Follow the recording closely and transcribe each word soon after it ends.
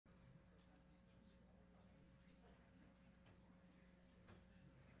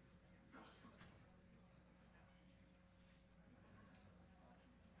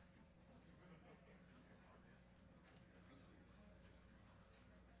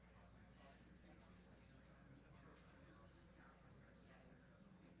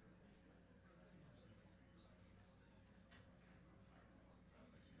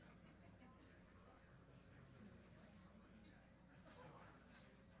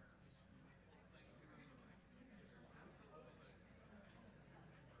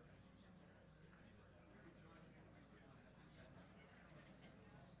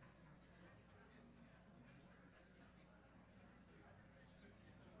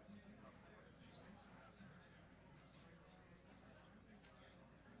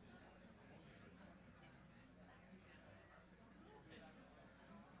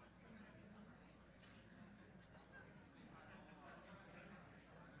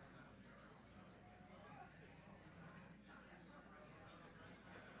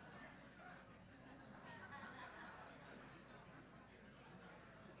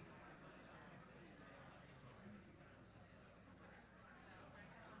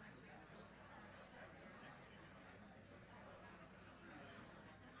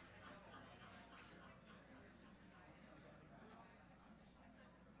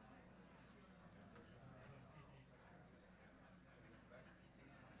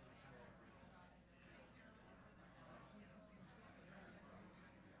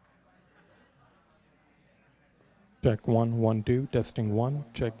Check 1, 1, 2, testing 1,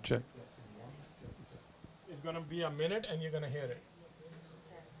 check, check. It's gonna be a minute and you're gonna hear it.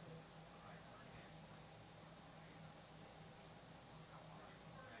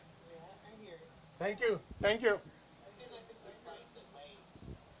 Thank you, thank you.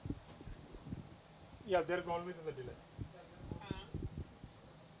 Yeah, there's always a delay.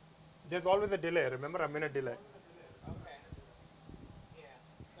 There's always a delay, remember, a minute delay.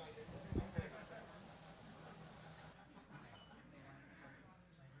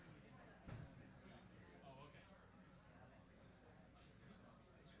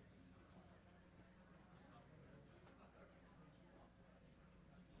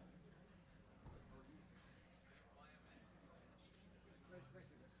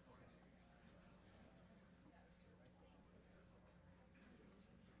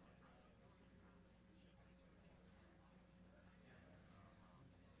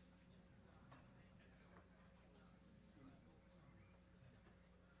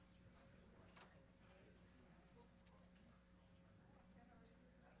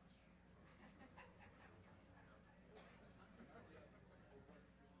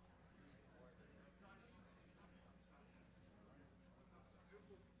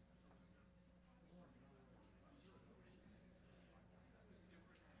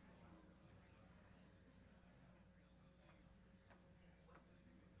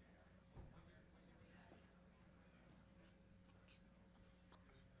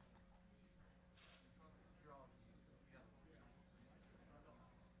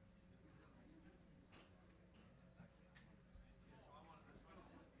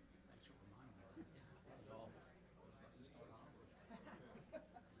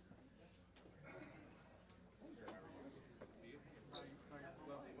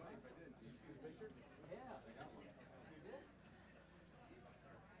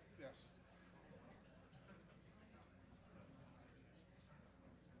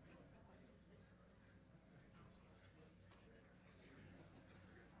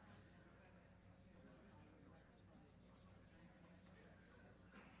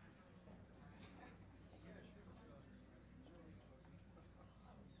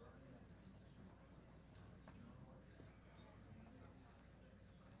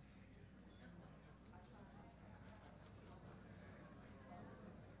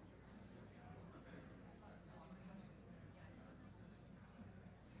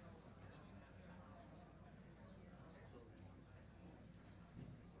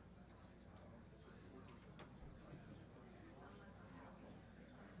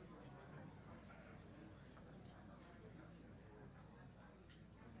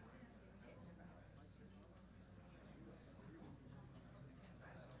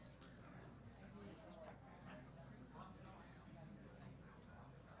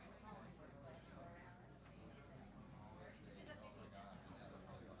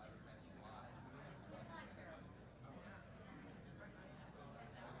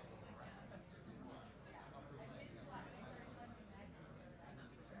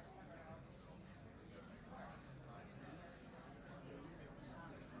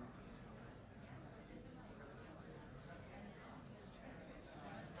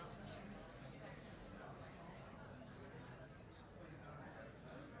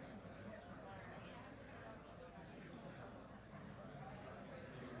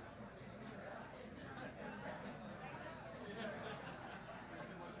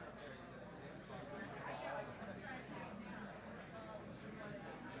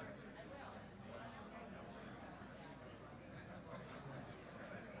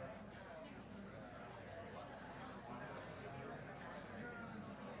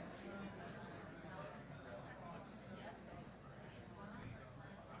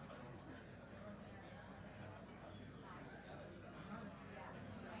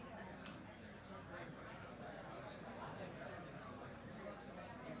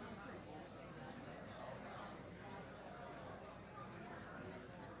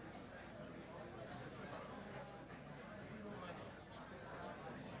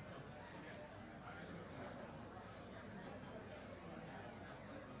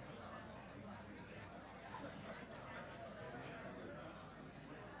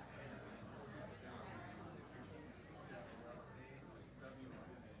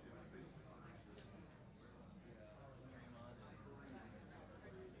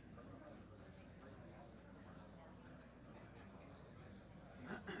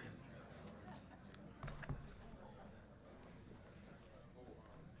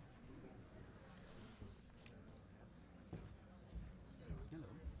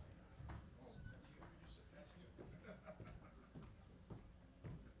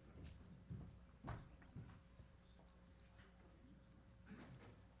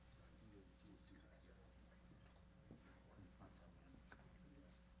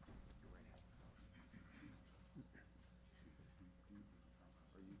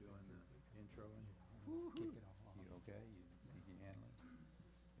 intro and kick it off. You okay? You can handle it?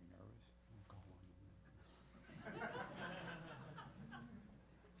 You nervous? Go on.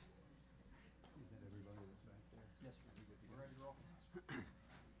 Is that everybody that's back there? Yes, sir. We're ready to roll.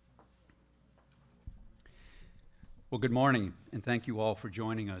 Well, good morning, and thank you all for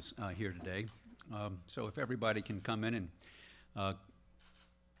joining us here today. So if everybody can come in and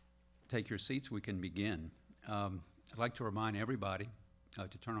take your seats, we can begin. I'd like to remind everybody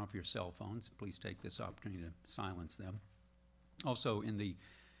to turn off your cell phones. Please take this opportunity to silence them. Also, in the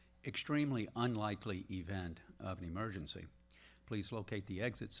extremely unlikely event of an emergency, please locate the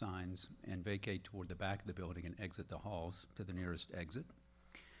exit signs and vacate toward the back of the building and exit the halls to the nearest exit.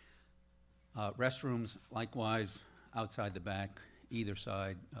 Restrooms, likewise, outside the back, either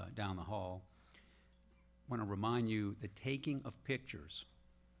side, down the hall. I want to remind you the taking of pictures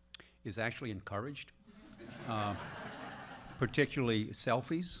is actually encouraged, particularly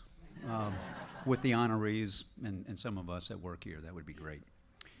selfies with the honorees and some of us that work here. That would be great.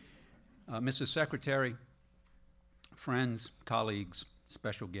 Mr. Secretary, friends, colleagues,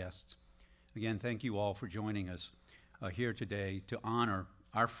 special guests, again, thank you all for joining us here today to honor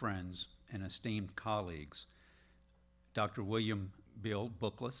our friends and esteemed colleagues, Dr. William Bill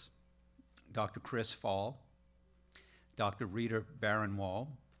Bookless, Dr. Chris Fall, Dr. Rita Baranwal.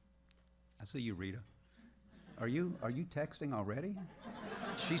 I see you, Rita. Are you texting already?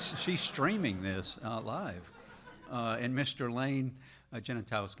 She's streaming this live. And Mr. Lane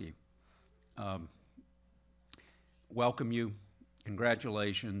Genatowski. Welcome you,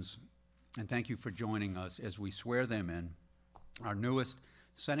 congratulations, and thank you for joining us as we swear them in, our newest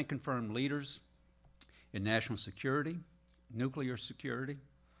Senate-confirmed leaders in national security, nuclear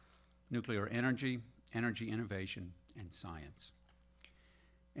energy, energy innovation, and science.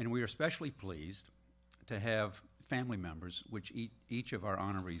 And we are especially pleased to have family members, which each of our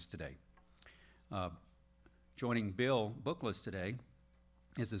honorees today. Joining Bill Bookless today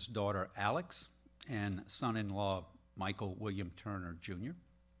is his daughter Alex and son-in-law Michael William Turner Jr.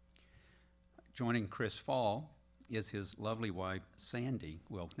 Joining Chris Fall is his lovely wife Sandy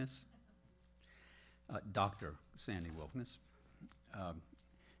Wilkness, Dr. Sandy Wilkness.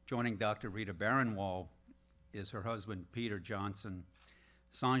 Joining Dr. Rita Baranwal is her husband Peter Johnson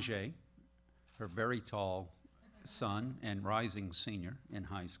Sanjay, her very tall son and rising senior in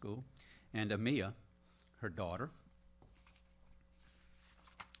high school, and Amia, her daughter.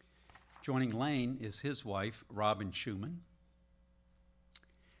 Joining Lane is his wife, Robin Schumann.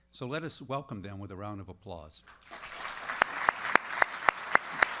 So let us welcome them with a round of applause.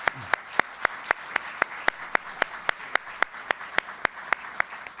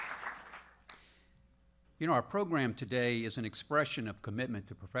 You know, our program today is an expression of commitment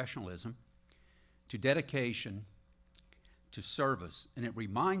to professionalism, to dedication, to service, and it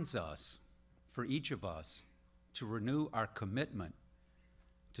reminds us, for each of us, to renew our commitment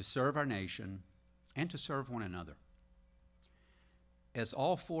to serve our nation and to serve one another. As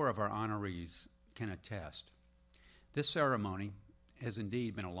all four of our honorees can attest, this ceremony has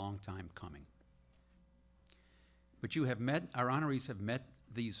indeed been a long time coming. But our honorees have met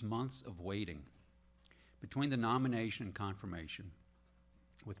these months of waiting between the nomination and confirmation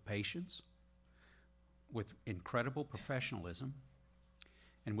with patience, with incredible professionalism,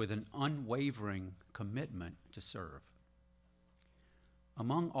 and with an unwavering commitment to serve.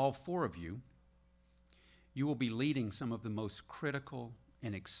 Among all four of you, you will be leading some of the most critical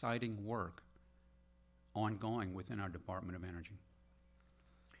and exciting work ongoing within our Department of Energy.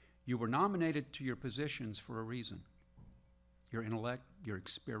 You were nominated to your positions for a reason. Your intellect, your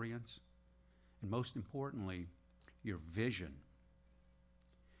experience, and most importantly, your vision.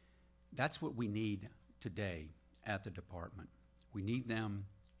 That's what we need today at the department. We need them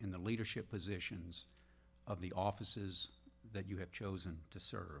in the leadership positions of the offices that you have chosen to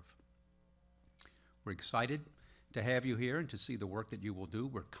serve. We're excited to have you here and to see the work that you will do.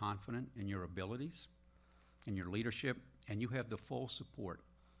 We're confident in your abilities and your leadership, and you have the full support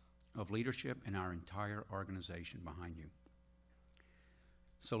of leadership and our entire organization behind you.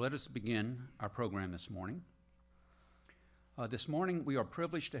 So let us begin our program this morning. This morning, we are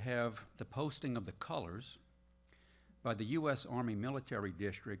privileged to have the posting of the colors by the U.S. Army Military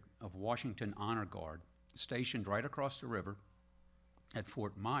District of Washington Honor Guard, stationed right across the river at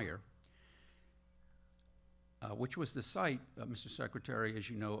Fort Myer, which was the site, Mr. Secretary, as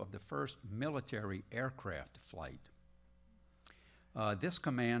you know, of the first military aircraft flight. This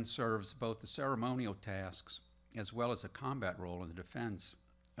command serves both the ceremonial tasks as well as a combat role in the defense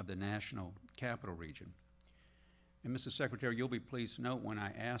of the national capital region. And Mr. Secretary, you'll be pleased to note when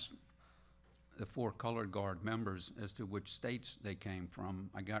I asked the 4 colored guard members as to which states they came from,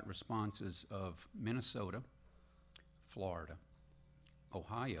 I got responses of Minnesota, Florida,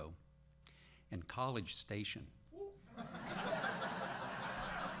 Ohio, and College Station.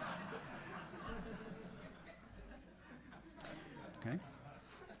 Okay.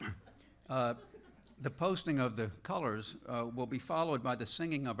 The posting of the colors will be followed by the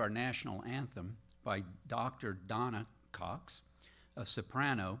singing of our national anthem by Dr. Donna Cox, a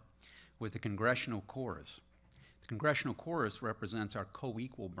soprano, with the Congressional Chorus. The Congressional Chorus represents our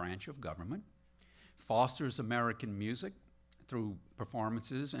co-equal branch of government, fosters American music through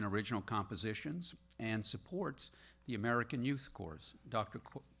performances and original compositions, and supports the American Youth Chorus. Dr.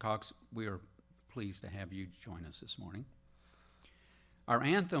 Cox, we are pleased to have you join us this morning. Our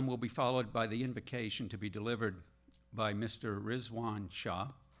anthem will be followed by the invocation to be delivered by Mr. Rizwan Shah,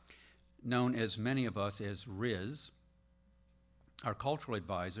 known as many of us as Riz, our cultural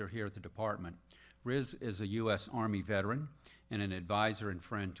advisor here at the department. Riz is a U.S. Army veteran and an advisor and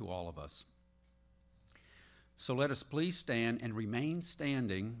friend to all of us. So let us please stand and remain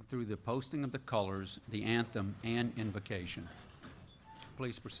standing through the posting of the colors, the anthem, and invocation.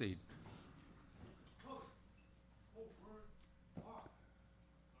 Please proceed.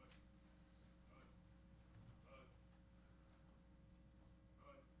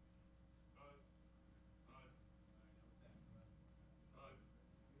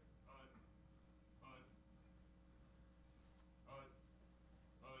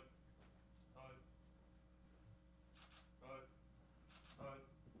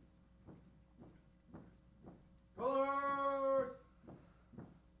 Colors!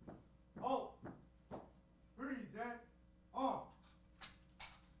 Halt! Present! On!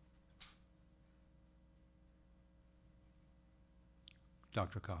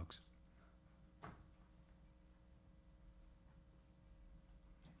 Dr. Cox.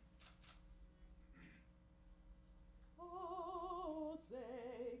 Oh,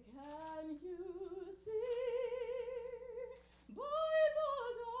 say, can you see by the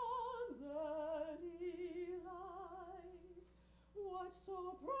dawn's early light what so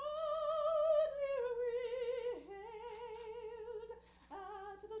proudly we hailed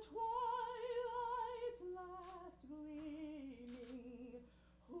at the twilight's last gleaming,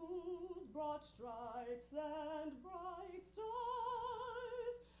 whose broad stripes and bright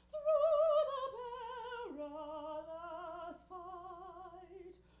stars through the perilous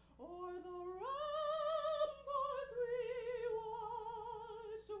fight o'er the ramparts we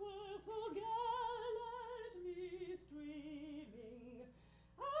watched were so gallantly streaming,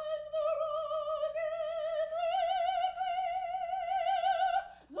 and the rockets in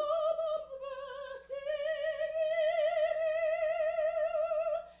the bombs bursting in air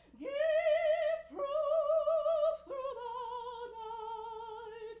gave proof through the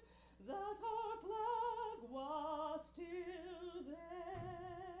night that our flag was still there.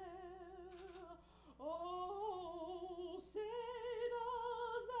 Oh, say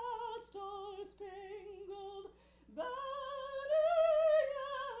does that star-spangled banner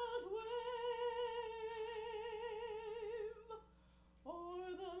yet wave o'er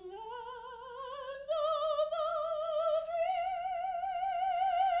the land of the free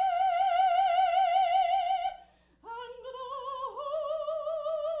and the home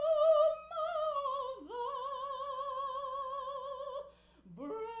of the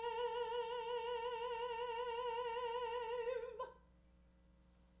brave?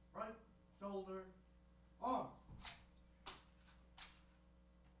 Right shoulder! On!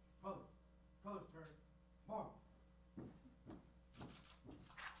 Colors! Colors turn! On!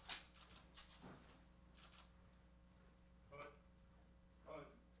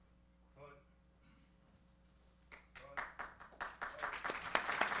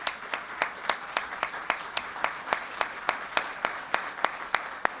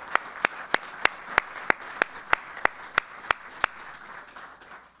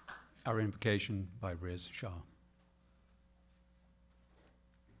 Our invocation by Riz Shah.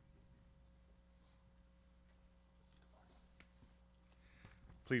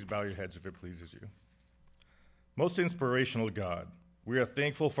 Please bow your heads if it pleases you. Most inspirational God, we are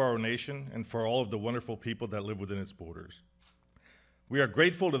thankful for our nation and for all of the wonderful people that live within its borders. We are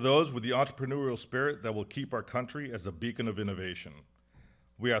grateful to those with the entrepreneurial spirit that will keep our country as a beacon of innovation.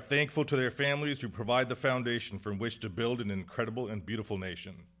 We are thankful to their families who provide the foundation from which to build an incredible and beautiful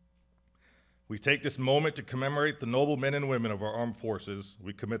nation. We take this moment to commemorate the noble men and women of our armed forces.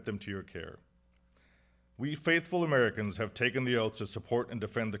 We commit them to your care. We faithful Americans have taken the oaths to support and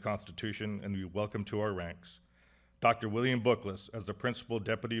defend the Constitution, and we welcome to our ranks Dr. William Bookless as the Principal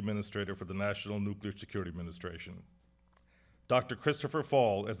Deputy Administrator for the National Nuclear Security Administration, Dr. Christopher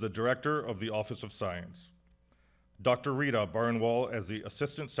Fall as the Director of the Office of Science, Dr. Rita Baranwal as the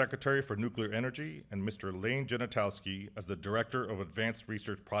Assistant Secretary for Nuclear Energy, and Mr. Lane Genatowski as the Director of Advanced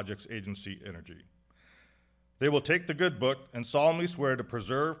Research Projects Agency Energy. They will take the good book and solemnly swear to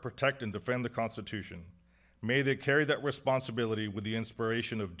preserve, protect, and defend the Constitution. May they carry that responsibility with the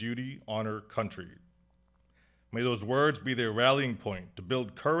inspiration of duty, honor, country. May those words be their rallying point to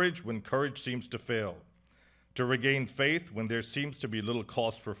build courage when courage seems to fail, to regain faith when there seems to be little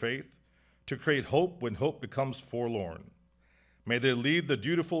cause for faith, to create hope when hope becomes forlorn. May they lead the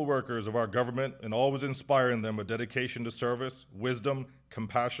dutiful workers of our government and always inspire in them a dedication to service, wisdom,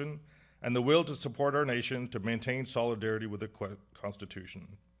 compassion, and the will to support our nation to maintain solidarity with the Constitution.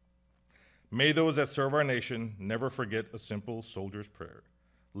 May those that serve our nation never forget a simple soldier's prayer.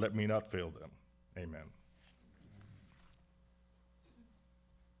 Let me not fail them. Amen.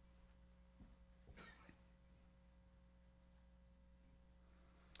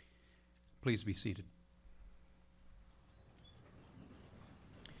 Please be seated.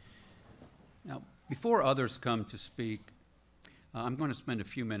 Now, before others come to speak, I'm going to spend a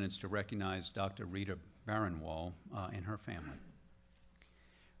few minutes to recognize Dr. Rita Baranwal and her family.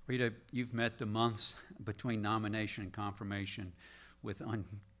 Rita, you've met the months between nomination and confirmation with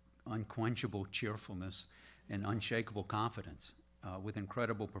unquenchable cheerfulness and unshakable confidence, with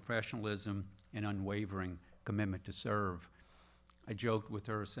incredible professionalism and unwavering commitment to serve. I joked with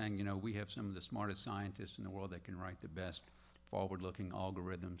her saying, you know, we have some of the smartest scientists in the world that can write the best forward-looking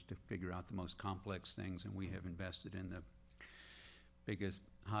algorithms to figure out the most complex things, and we have invested in the biggest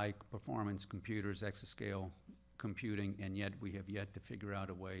high-performance computers, exascale computing, and yet we have yet to figure out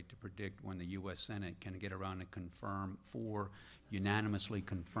a way to predict when the U.S. Senate can get around to confirm 4 unanimously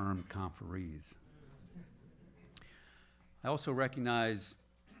confirmed conferees. I also recognize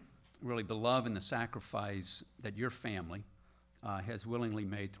really the love and the sacrifice that your family has willingly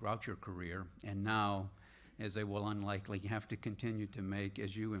made throughout your career, and now, as they will unlikely have to continue to make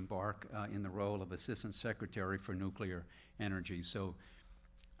as you embark in the role of Assistant Secretary for Nuclear Energy. So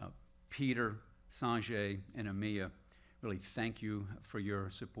Peter, Sanjay, and Amia, really thank you for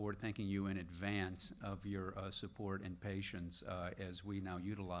your support, thanking you in advance of your support and patience as we now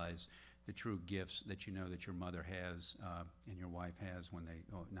utilize the true gifts that you know that your mother has and your wife has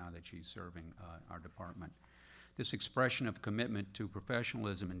now that she's serving our department. This expression of commitment to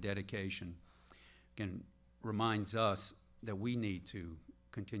professionalism and dedication, again, reminds us that we need to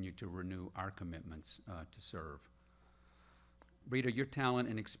continue to renew our commitments to serve. Rita, your talent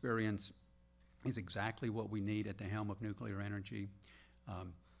and experience is exactly what we need at the helm of nuclear energy.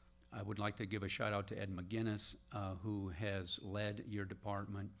 I would like to give a shout out to Ed McGinnis, who has led your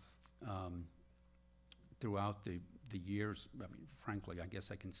department throughout the years, I mean, frankly, I guess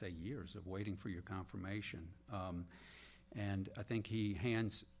I can say years of waiting for your confirmation. And I think he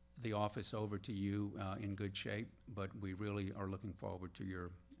hands the office over to you in good shape, but we really are looking forward to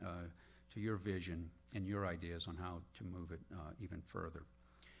your vision and your ideas on how to move it even further.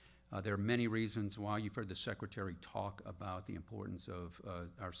 There are many reasons why. You've heard the Secretary talk about the importance of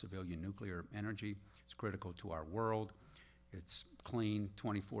our civilian nuclear energy. It's critical to our world. It's clean,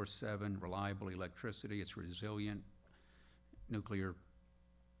 24/7, reliable electricity. It's resilient. Nuclear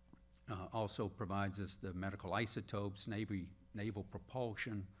also provides us the medical isotopes, naval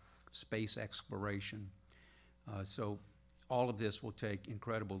propulsion, space exploration. So all of this will take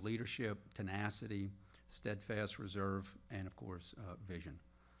incredible leadership, tenacity, steadfast reserve, and of course, vision.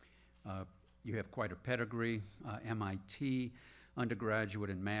 You have quite a pedigree, MIT undergraduate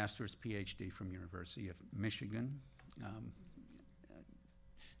and master's, PhD from University of Michigan.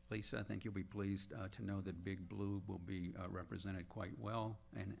 Lisa, I think you'll be pleased to know that Big Blue will be represented quite well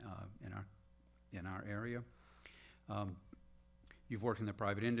in our area. You've worked in the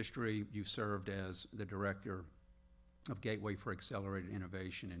private industry. You've served as the director of Gateway for Accelerated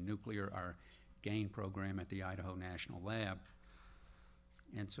Innovation in Nuclear, our GAIN program at the Idaho National Lab.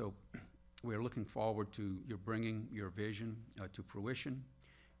 And so we're looking forward to your bringing your vision to fruition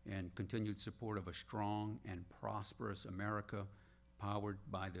and continued support of a strong and prosperous America powered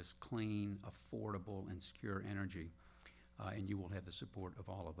by this clean, affordable, and secure energy. And you will have the support of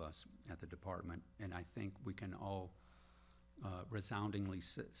all of us at the department. And I think we can all resoundingly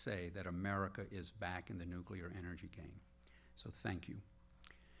say that America is back in the nuclear energy game. So thank you.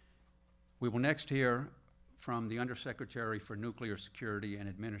 We will next hear from the Undersecretary for Nuclear Security and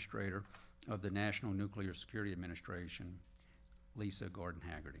Administrator of the National Nuclear Security Administration, Lisa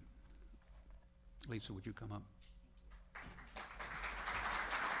Gordon-Haggerty. Lisa, would you come up?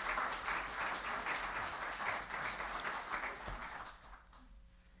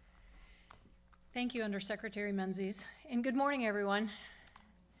 Thank you, Undersecretary Menzies, and good morning, everyone.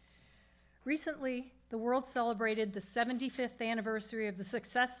 Recently, the world celebrated the 75th anniversary of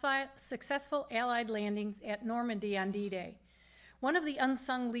the successful Allied landings at Normandy on D-Day. One of the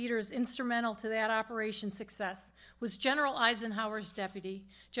unsung leaders instrumental to that operation's success was General Eisenhower's deputy,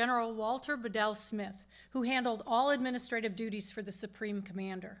 General Walter Bedell Smith, who handled all administrative duties for the Supreme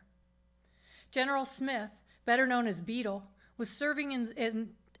Commander. General Smith, better known as Beadle, was serving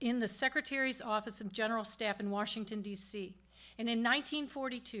in the Secretary's Office of General Staff in Washington, D.C. And in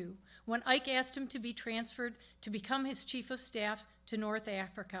 1942, when Ike asked him to be transferred to become his chief of staff to North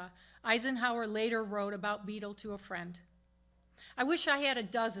Africa, Eisenhower later wrote about Beadle to a friend. "I wish I had a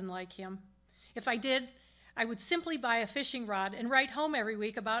dozen like him. If I did, I would simply buy a fishing rod and write home every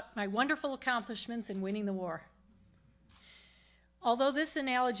week about my wonderful accomplishments in winning the war." Although this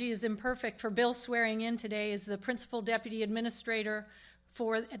analogy is imperfect for Bill swearing in today as the Principal Deputy Administrator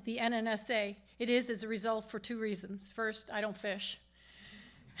for the NNSA, it is as a result for two reasons. First, I don't fish.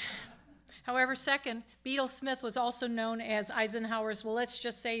 However, second, Beadle Smith was also known as Eisenhower's, well, let's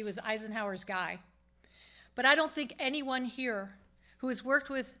just say he was Eisenhower's guy. But I don't think anyone here who has worked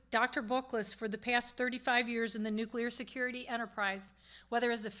with Dr. Bookless for the past 35 years in the nuclear security enterprise, whether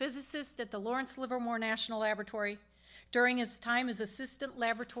as a physicist at the Lawrence Livermore National Laboratory, during his time as assistant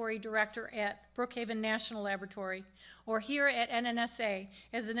laboratory director at Brookhaven National Laboratory, or here at NNSA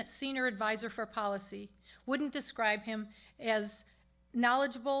as a senior advisor for policy, wouldn't describe him as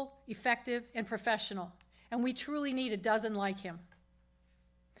knowledgeable, effective, and professional. And we truly need a dozen like him.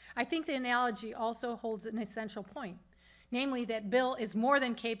 I think the analogy also holds an essential point, namely that Bill is more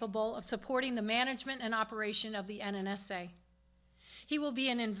than capable of supporting the management and operation of the NNSA. He will be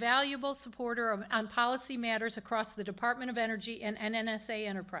an invaluable supporter on policy matters across the Department of Energy and NNSA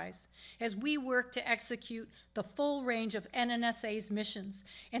enterprise as we work to execute the full range of NNSA's missions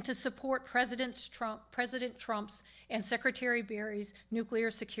and to support President Trump's and Secretary Barry's nuclear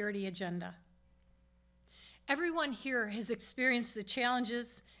security agenda. Everyone here has experienced the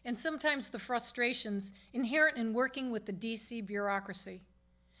challenges and sometimes the frustrations inherent in working with the DC bureaucracy.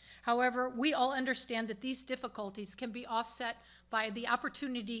 However, we all understand that these difficulties can be offset by the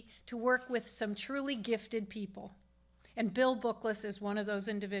opportunity to work with some truly gifted people, and Bill Bookless is one of those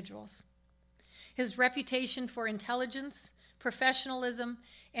individuals. His reputation for intelligence, professionalism,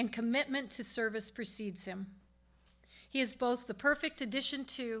 and commitment to service precedes him. He is both the perfect addition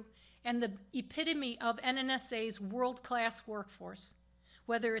to and the epitome of NNSA's world-class workforce,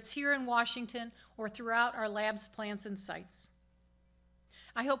 whether it's here in Washington or throughout our labs, plants, and sites.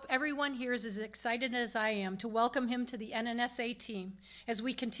 I hope everyone here is as excited as I am to welcome him to the NNSA team as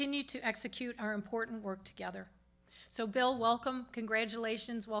we continue to execute our important work together. So Bill, welcome,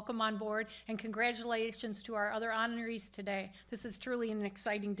 congratulations, welcome on board, and congratulations to our other honorees today. This is truly an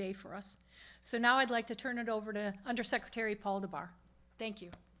exciting day for us. So now I'd like to turn it over to Undersecretary Paul DeBar. Thank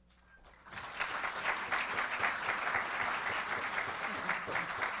you.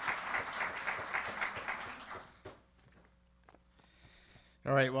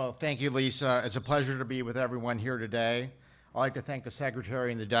 All right, well, thank you, Lisa. It's a pleasure to be with everyone here today. I'd like to thank the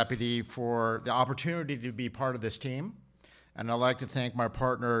Secretary and the Deputy for the opportunity to be part of this team. And I'd like to thank my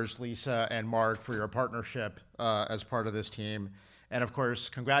partners, Lisa and Mark, for your partnership as part of this team. And of course,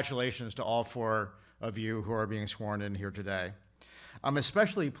 congratulations to all four of you who are being sworn in here today. I'm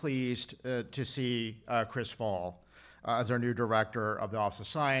especially pleased to see Chris Fall as our new Director of the Office of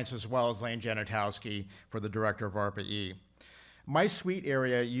Science, as well as Lane Genatowski for the Director of ARPA-E. My suite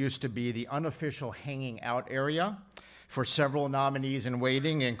area used to be the unofficial hanging out area for several nominees in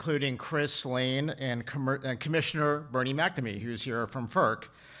waiting, including Chris Lane and Commissioner Bernie McNamee, who's here from FERC.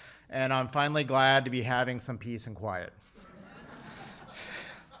 And I'm finally glad to be having some peace and quiet.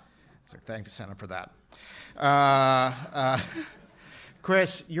 So thank you, Senator, for that.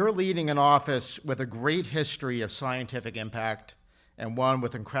 Chris, you're leading an office with a great history of scientific impact and one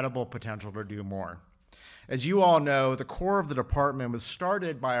with incredible potential to do more. As you all know, the core of the department was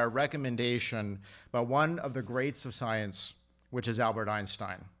started by a recommendation by one of the greats of science, which is Albert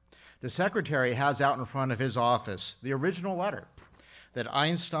Einstein. The Secretary has out in front of his office the original letter that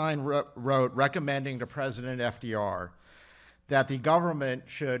Einstein wrote recommending to President FDR that the government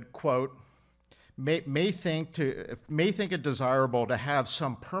should, quote, may think it desirable to have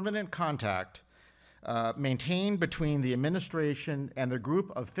some permanent contact maintained between the administration and the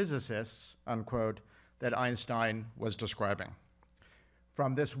group of physicists, unquote, that Einstein was describing.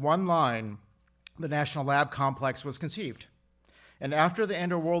 From this one line, the National Lab Complex was conceived. And after the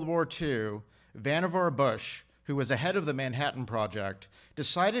end of World War II, Vannevar Bush, who was the head of the Manhattan Project,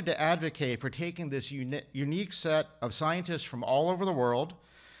 decided to advocate for taking this unique set of scientists from all over the world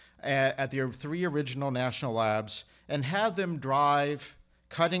at the 3 original national labs and have them drive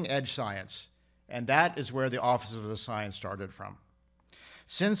cutting-edge science. And that is where the Office of the Science started from.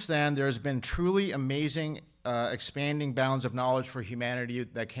 Since then, there's been truly amazing expanding bounds of knowledge for humanity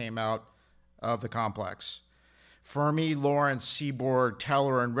that came out of the complex. Fermi, Lawrence, Seaborg,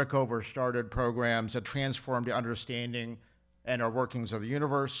 Teller, and Rickover started programs that transformed the understanding and our workings of the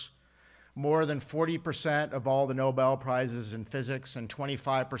universe. More than 40% of all the Nobel Prizes in physics and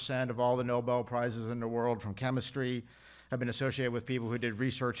 25% of all the Nobel Prizes in the world from chemistry have been associated with people who did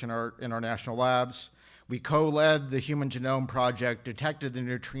research in our national labs. We co-led the Human Genome Project, detected the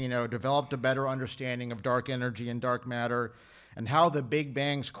neutrino, developed a better understanding of dark energy and dark matter, and how the Big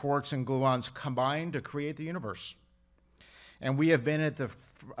Bang's quarks and gluons combined to create the universe. And we have been at the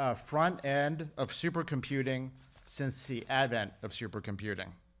front end of supercomputing since the advent of supercomputing.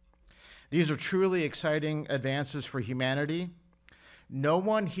 These are truly exciting advances for humanity. No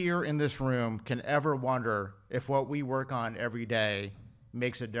one here in this room can ever wonder if what we work on every day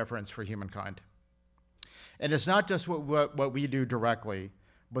makes a difference for humankind. And it's not just what we do directly,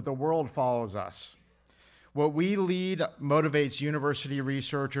 but the world follows us. What we lead motivates university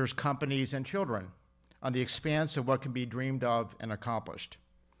researchers, companies, and children on the expanse of what can be dreamed of and accomplished.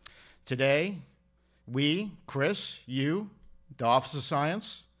 Today, we, Chris, you, the Office of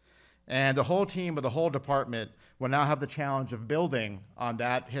Science, and the whole team of the whole department will now have the challenge of building on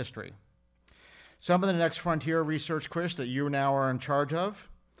that history. Some of the next frontier research, Chris, that you now are in charge of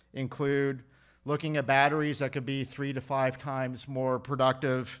include looking at batteries that could be 3 to 5 times more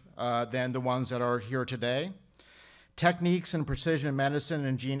productive than the ones that are here today, techniques in precision medicine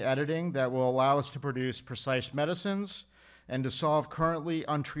and gene editing that will allow us to produce precise medicines and to solve currently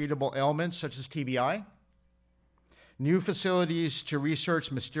untreatable ailments such as TBI, new facilities to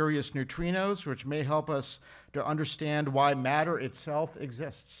research mysterious neutrinos, which may help us to understand why matter itself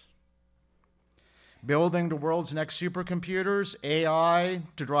exists, building the world's next supercomputers, AI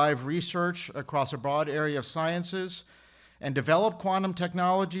to drive research across a broad area of sciences, and develop quantum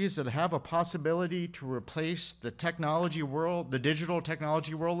technologies that have a possibility to replace the technology world, the digital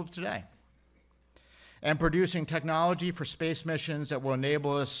technology world of today, and producing technology for space missions that will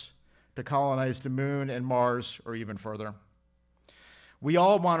enable us to colonize the moon and Mars or even further. We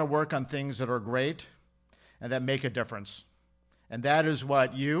all want to work on things that are great and that make a difference. And that is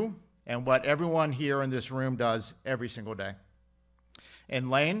what you and what everyone here in this room does every single day.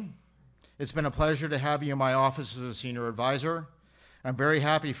 And Lane, it's been a pleasure to have you in my office as a senior advisor. I'm very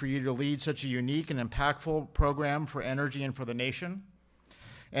happy for you to lead such a unique and impactful program for energy and for the nation.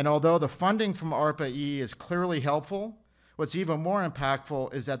 And although the funding from ARPA-E is clearly helpful, what's even more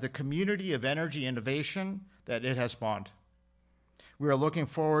impactful is that the community of energy innovation that it has spawned. We are looking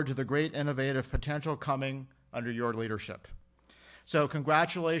forward to the great innovative potential coming under your leadership. So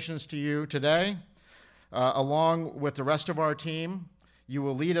congratulations to you today. Along with the rest of our team, you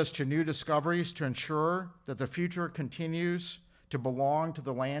will lead us to new discoveries to ensure that the future continues to belong to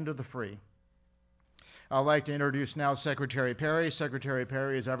the land of the free. I'd like to introduce now Secretary Perry. Secretary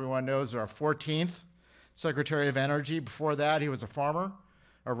Perry, as everyone knows, is our 14th Secretary of Energy. Before that, he was a farmer,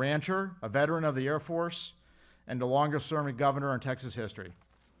 a rancher, a veteran of the Air Force, and the longest-serving governor in Texas history.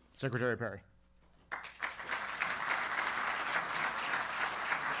 Secretary Perry.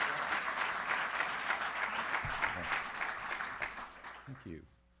 Thank you.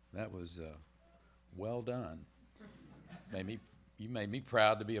 That was well done. You made me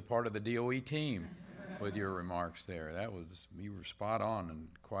proud to be a part of the DOE team with your remarks there. You were spot on, and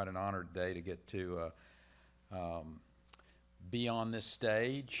quite an honored day to get to be on this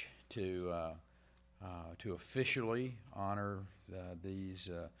stage to officially honor these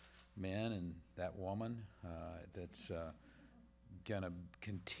men and that woman that's going to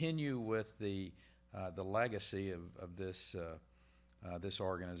continue with the legacy of this this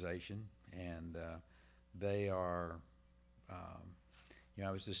organization. And they are,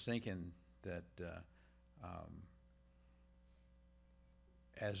 I was just thinking that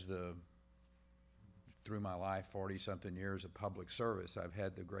through my life, 40-something years of public service, I've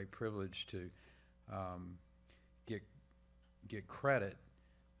had the great privilege to get credit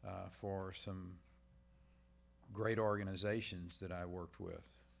for some great organizations that I worked with,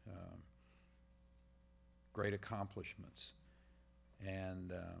 great accomplishments.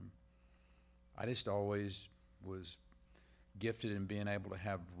 And I just always was gifted in being able to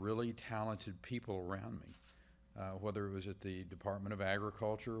have really talented people around me. Whether it was at the Department of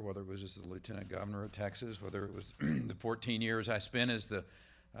Agriculture, whether it was as the Lieutenant Governor of Texas, whether it was the 14 years I spent as the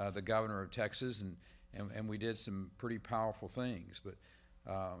Governor of Texas, and we did some pretty powerful things. But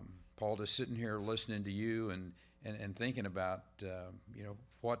Paul, just sitting here listening to you and thinking about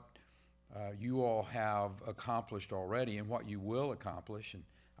what you all have accomplished already and what you will accomplish, and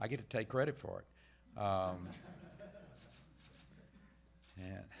I get to take credit for it.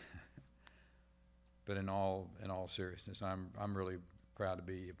 And but in all seriousness, I'm really proud to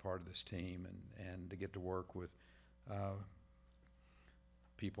be a part of this team and to get to work with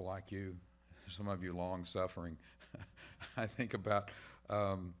people like you, some of you long suffering. I think about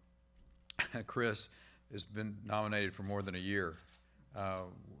Chris has been nominated for more than a year.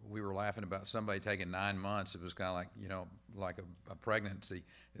 We were laughing about somebody taking 9 months. It was kind of like, like a pregnancy.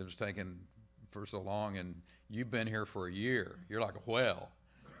 It was taking for so long, and you've been here for a year. You're like a whale.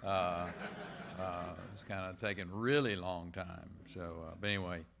 It's kind of taken really long time. So, but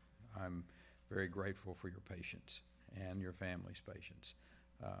anyway, I'm very grateful for your patience and your family's patience.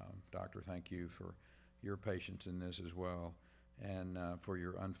 Doctor, thank you for your patience in this as well, and for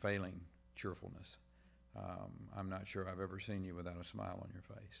your unfailing cheerfulness. I'm not sure I've ever seen you without a smile on your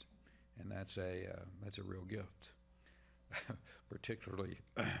face, and that's a real gift, particularly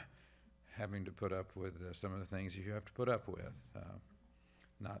having to put up with some of the things you have to put up with.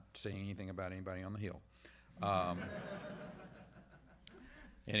 Not saying anything about anybody on the Hill.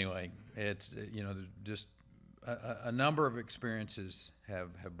 Anyway, it's just a number of experiences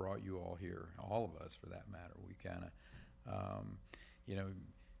have brought you all here, all of us for that matter. We kind of,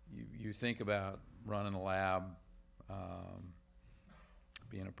 you think about running a lab,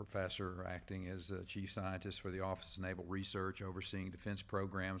 being a professor, acting as a chief scientist for the Office of Naval Research, overseeing defense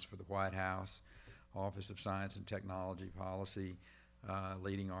programs for the White House, Office of Science and Technology Policy,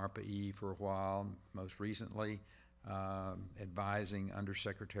 leading ARPA-E for a while, most recently advising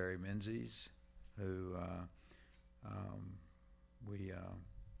Undersecretary Menzies, who we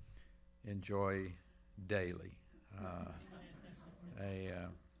enjoy daily.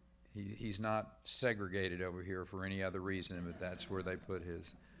 He's not segregated over here for any other reason, but that's where they put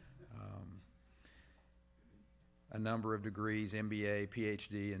his. A number of degrees, MBA,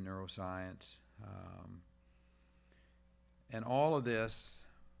 PhD in neuroscience. And all of this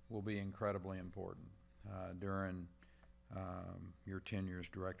will be incredibly important during your tenure as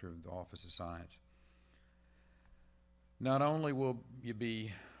director of the Office of Science. Not only will you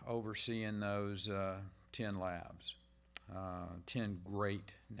be overseeing those 10 labs, 10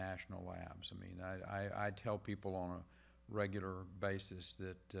 great national labs. I mean, I tell people on a regular basis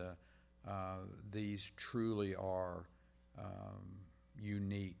that these truly are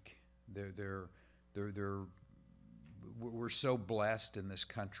unique. We're so blessed in this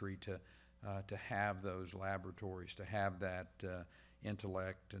country to have those laboratories, to have that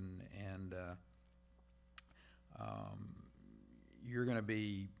intellect, and you're going to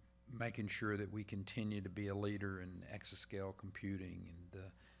be making sure that we continue to be a leader in exascale computing,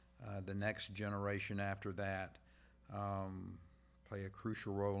 and the next generation after that play a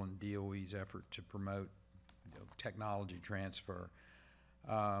crucial role in DOE's effort to promote technology transfer.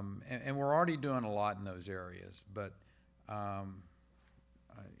 And we're already doing a lot in those areas, but I'm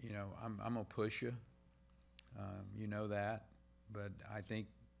gonna push you. You know that, but I think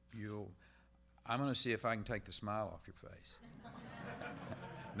I'm gonna see if I can take the smile off your face.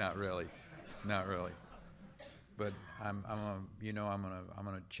 Not really. But I'm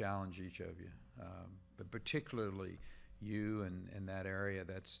gonna challenge each of you, but particularly you and that area.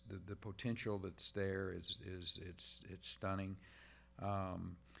 That's the potential that's there it's stunning.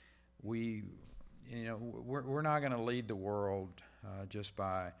 We're not going to lead the world just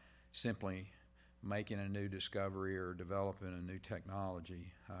by simply making a new discovery or developing a new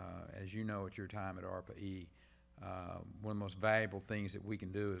technology. As you know, at your time at ARPA-E, one of the most valuable things that we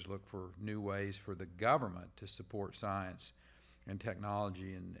can do is look for new ways for the government to support science and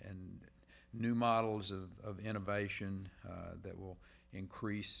technology and new models of innovation that will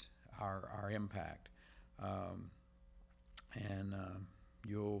increase our impact.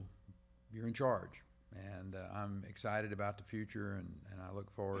 You're in charge, and I'm excited about the future, and I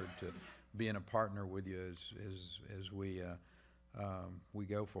look forward to being a partner with you as we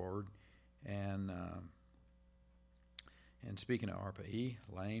go forward. And speaking of ARPA-E,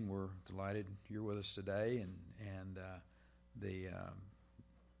 Lane, we're delighted you're with us today, and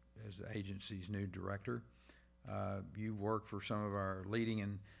as the agency's new director. You've worked for some of our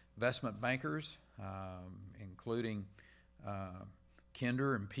leading investment bankers, including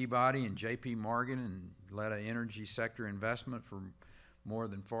Kinder and Peabody and J.P. Morgan, and led an energy sector investment for more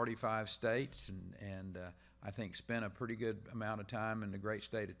than 45 states, and I think spent a pretty good amount of time in the great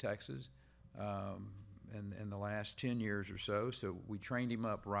state of Texas in the last 10 years or so. So we trained him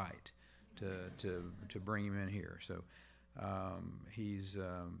up right to bring him in here. So he's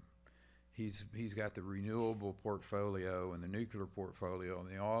he's got the renewable portfolio and the nuclear portfolio and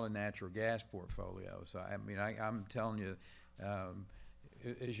the oil and natural gas portfolio. So I mean, I'm telling you,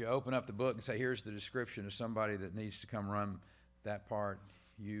 as you open up the book and say, here's the description of somebody that needs to come run that part,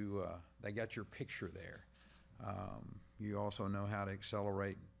 they got your picture there. You also know how to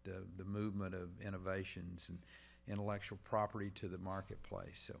accelerate the movement of innovations and intellectual property to the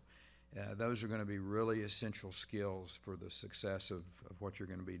marketplace. So those are going to be really essential skills for the success of what you're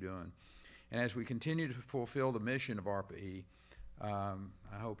going to be doing. And as we continue to fulfill the mission of ARPA-E, I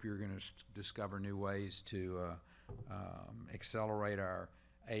hope you're going to discover new ways to accelerate our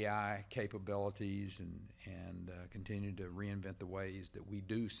AI capabilities and continue to reinvent the ways that we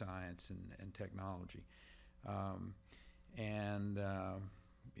do science and technology.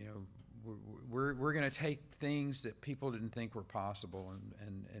 You know, we're going to take things that people didn't think were possible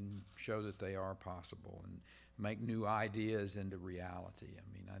and show that they are possible and make new ideas into reality. I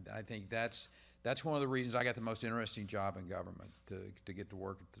mean, I think that's one of the reasons I got the most interesting job in government, to get to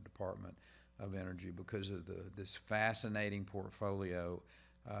work at the Department of Energy, because of this fascinating portfolio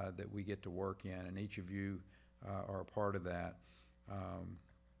that we get to work in, and each of you are a part of that.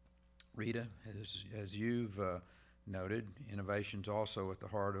 Rita, as you've noted, innovation's also at the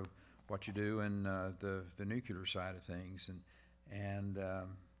heart of what you do in the nuclear side of things, and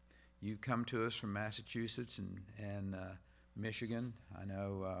you come to us from Massachusetts and Michigan. I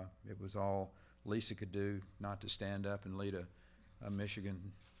know it was all Lisa could do not to stand up and lead a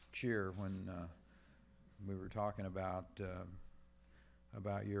Michigan cheer when we were talking about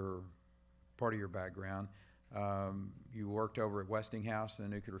your part of your background. You worked over at Westinghouse in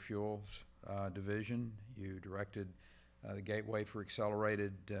the Nuclear Fuels Division. You directed the Gateway for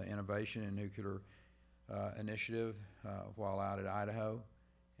Accelerated Innovation in Nuclear Initiative while out at Idaho.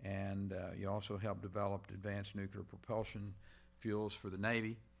 And you also helped develop advanced nuclear propulsion fuels for the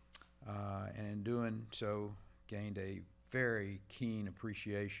Navy. And in doing so, gained a very keen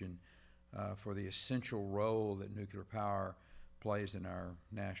appreciation for the essential role that nuclear power plays in our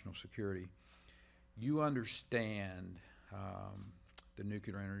national security. You understand the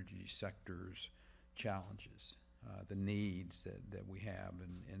nuclear energy sector's challenges, the needs that we have,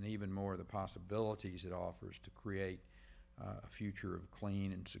 and even more the possibilities it offers to create a future of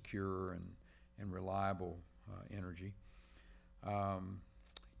clean and secure and reliable energy.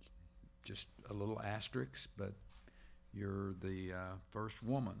 Just a little asterisk, but you're the first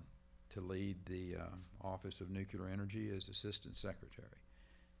woman to lead the Office of Nuclear Energy as Assistant Secretary.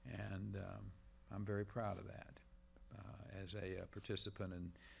 And I'm very proud of that as a participant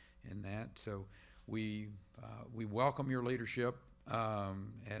in that. So we welcome your leadership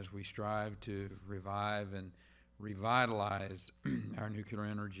as we strive to revive and revitalize our nuclear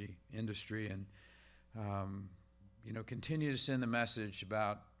energy industry, and you know, continue to send the message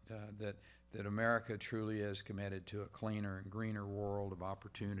about that America truly is committed to a cleaner and greener world of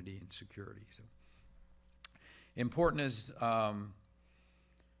opportunity and security. So important as are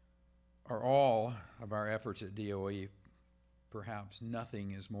all of our efforts at DOE, perhaps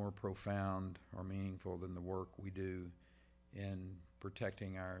nothing is more profound or meaningful than the work we do in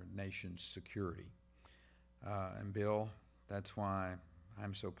protecting our nation's security. And Bill, that's why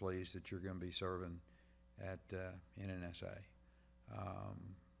I'm so pleased that you're going to be serving at NNSA.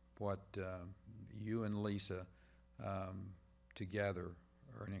 What you and Lisa together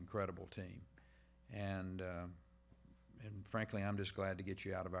are an incredible team. And frankly, I'm just glad to get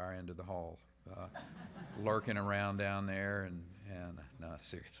you out of our end of the hall, lurking around down there. And no,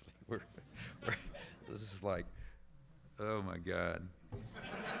 seriously, this is like, oh my God.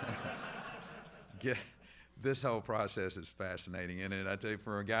 This whole process is fascinating, and I tell you,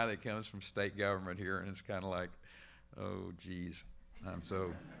 for a guy that comes from state government here, and it's kind of like, oh geez.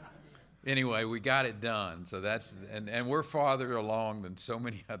 So anyway, we got it done. So that's, and we're farther along than so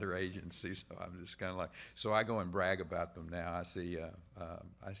many other agencies. So I'm just kind of like, so I go and brag about them now. I see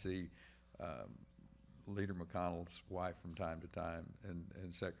Leader McConnell's wife from time to time,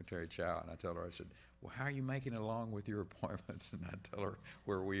 and Secretary Chow, and I tell her, I said, well, how are you making it along with your appointments? And I tell her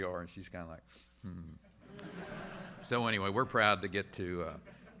where we are, and she's kind of like, So anyway, we're proud to get to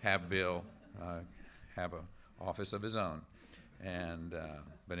have Bill have an office of his own. And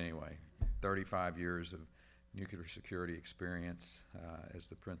but anyway, 35 years of nuclear security experience as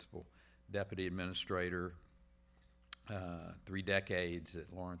the principal deputy administrator, 3 decades at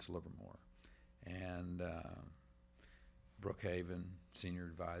Lawrence Livermore, and Brookhaven senior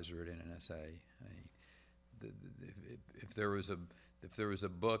advisor at NNSA. I mean, if there was a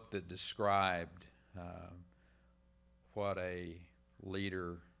book that described what a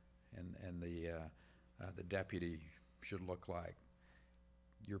leader and the deputy should look like,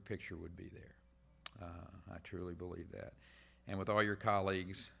 your picture would be there. I truly believe that. And with all your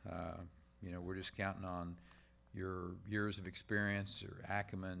colleagues, you know, we're just counting on your years of experience, your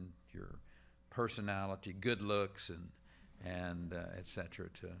acumen, your personality, good looks, and et cetera,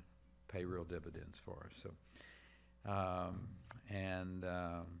 to pay real dividends for us. So,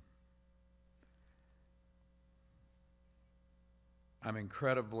 I'm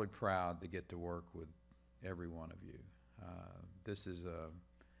incredibly proud to get to work with every one of you. This is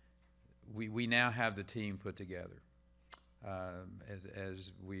we now have the team put together.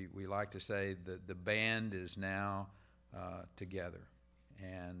 As we like to say, the band is now together,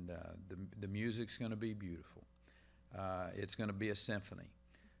 and the music's going to be beautiful. It's going to be a symphony.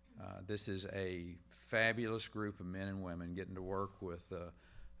 This is a fabulous group of men and women getting to work with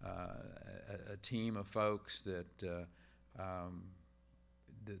a team of folks that the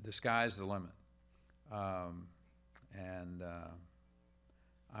sky's the limit.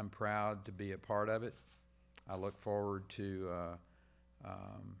 I'm proud to be a part of it. I look forward to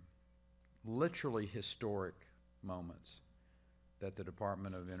literally historic moments that the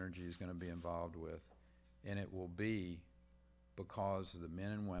Department of Energy is going to be involved with, and it will be because of the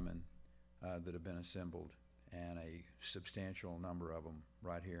men and women that have been assembled, and a substantial number of them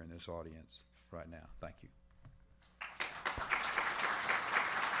right here in this audience right now. Thank you.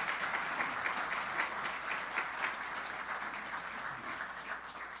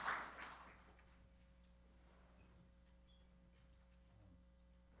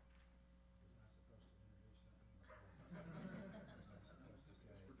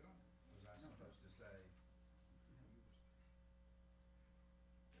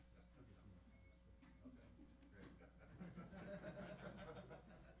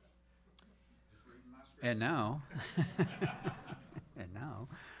 And now,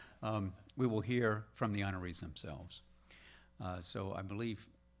 we will hear from the honorees themselves. So I believe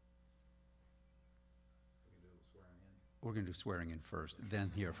we're going to do swearing in first,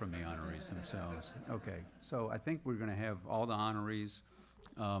 then hear from the honorees themselves. Okay, so I think we're going to have all the honorees.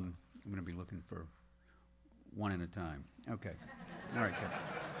 I'm going to be looking for one at a time. Okay, all right, good.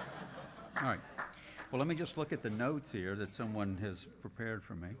 All right, well, let me just look at the notes here that someone has prepared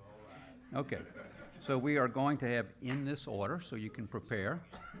for me. Okay. So we are going to have in this order, so you can prepare,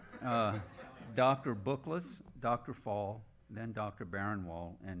 Dr. Bookless, Dr. Fall, then Dr.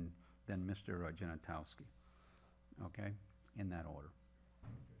 Baranwal, and then Mr. Genatowski. Okay, in that order.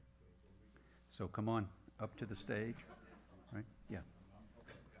 So come on up to the stage, right? Yeah.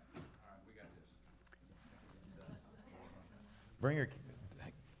 Bring your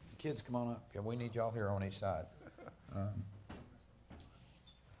kids, come on up. Yeah, we need y'all here on each side.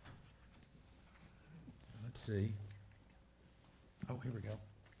 Let's see. Oh, here we go.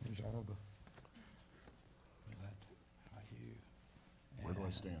 Here's all of the. How you? Where do I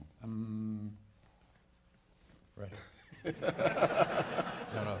stand? Right here.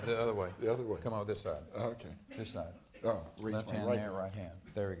 No, the other way. The other way. Come on this side. Okay. This side. Oh, raise Left my hand right there, hand. right hand.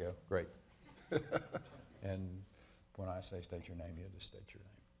 There we go. Great. And when I say state your name, you just state your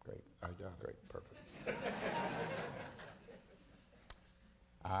name. Great. I got it. Great. Perfect.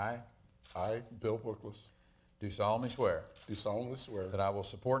 I I, Bill Bookless, do solemnly swear do solemnly swear that I will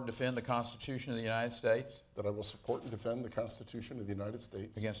support and defend the Constitution of the United States that I will support and defend the Constitution of the United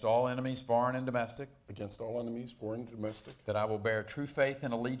States against all enemies, foreign and domestic, against all enemies, foreign and domestic, that I will bear true faith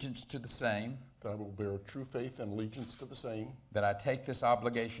and allegiance to the same, that I will bear true faith and allegiance to the same, that I take this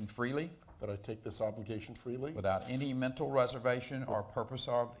obligation freely that I take this obligation freely without any mental reservation or purpose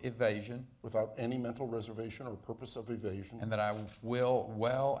of evasion, without any mental reservation or purpose of evasion, and that I will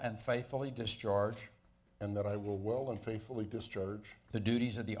well and faithfully discharge and that I will well and faithfully discharge the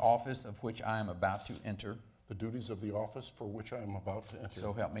duties of the office of which I am about to enter. the duties of the office for which I am about to enter.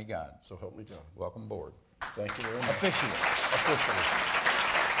 So help me God. So help me God. Welcome aboard. Thank you very much. Officially. Officially.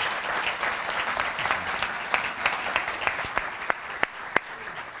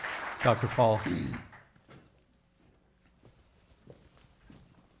 Dr. Fall.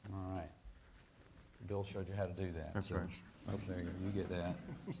 All right. Bill showed you how to do that. That's so, right. Oh, there you go. You get that.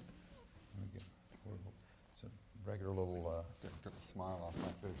 It's a regular little. Get the smile off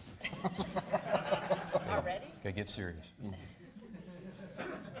my face. Already? Okay, get serious.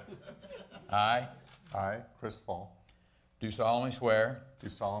 I I, Chris Fall, do solemnly swear do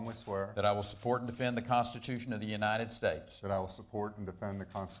solemnly swear that I will support and defend the Constitution of the United States that I will support and defend the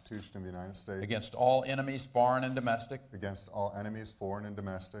Constitution of the United States against all enemies, foreign and domestic, against all enemies, foreign and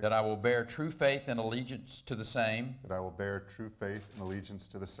domestic, that I will bear true faith and allegiance to the same, that I will bear true faith and allegiance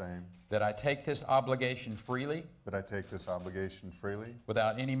to the same, that I take this obligation freely that I take this obligation freely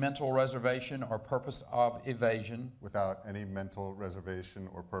without any mental reservation or purpose of evasion, without any mental reservation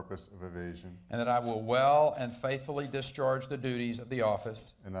or purpose of evasion, and that I will well and faithfully discharge the duties of the office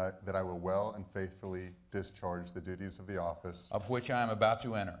and that I will well and faithfully discharge the duties of the office of which I am about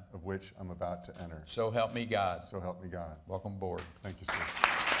to enter. of which I'm about to enter. So help me God. So help me God. Welcome aboard. Thank you, sir.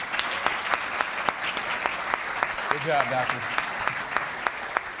 Good job, Doctor.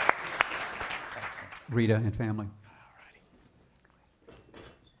 Rita and family.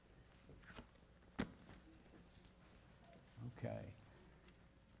 Okay.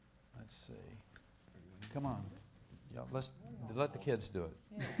 Let's see. Come on. Y'all, let's let the kids do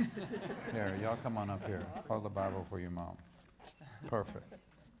it. Here, y'all come on up here. Hold the Bible for your mom. Perfect.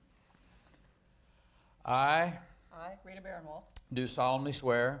 I I, Rita Baranwal, do solemnly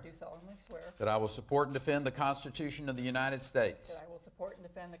swear do solemnly swear that I will support and defend the Constitution of the United States that I will support and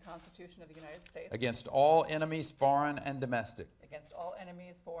defend the Constitution of the United States against all enemies, foreign and domestic, against all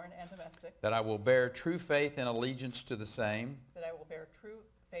enemies, foreign and domestic, that I will bear true faith and allegiance to the same, that I will bear true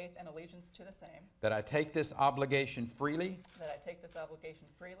faith and allegiance to the same, that I take this obligation freely that I take this obligation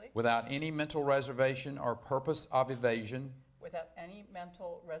freely without any mental reservation or purpose of evasion, without any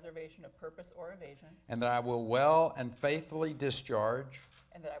mental reservation of purpose or evasion, and that I will well and faithfully discharge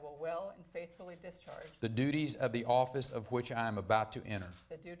and that I will well and faithfully discharge the duties of the office of which I am about to enter.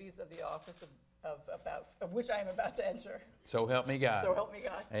 the duties of the office of which I am about to enter. So help me God. So help me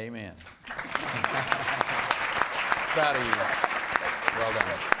God. Amen. Proud of you. Well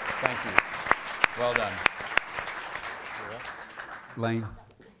done. Thank you. Well done. Lane.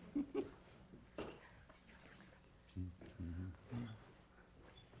 Lane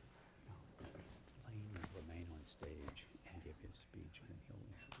will remain on stage and give his speech, and he'll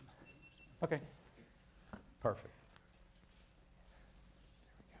introduce them. Okay. Perfect.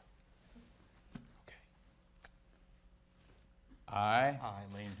 I I,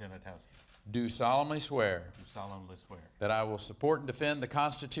 Lane Genatowski, do solemnly swear do solemnly swear that I will support and defend the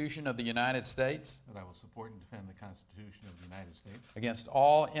Constitution of the United States that I will support and defend the Constitution of the United States against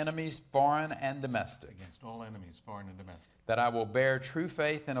all enemies, foreign and domestic, against all enemies, foreign and domestic, that I will bear true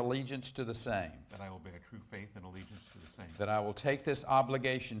faith and allegiance to the same, that I will bear true faith and allegiance to the same, that I will take this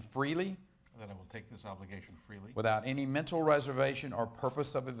obligation freely that I will take this obligation freely without any mental reservation or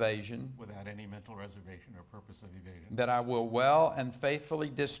purpose of evasion, without any mental reservation or purpose of evasion, that I will well and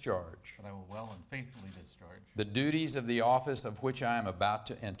faithfully discharge that I will well and faithfully discharge the duties of the office of which I am about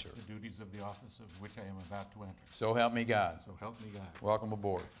to enter. the duties of the office of which I am about to enter. So help me God. So help me God. Welcome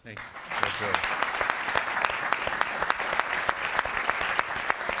aboard. Thank you. Yes, sir.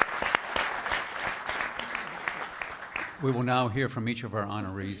 We will now hear from each of our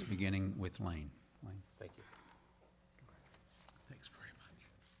honorees, beginning with Lane. Lane. Thank you. Thanks very much.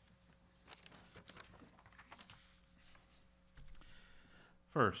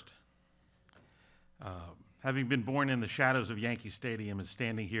 First, having been born in the shadows of Yankee Stadium and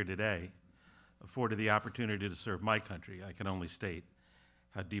standing here today, afforded the opportunity to serve my country, I can only state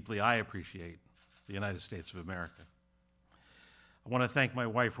how deeply I appreciate the United States of America. I want to thank my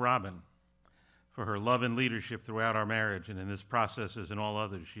wife, Robin, for her love and leadership throughout our marriage, and in this process, as in all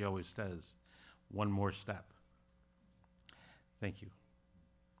others, she always says, one more step. Thank you.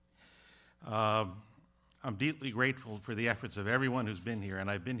 I'm deeply grateful for the efforts of everyone who's been here, and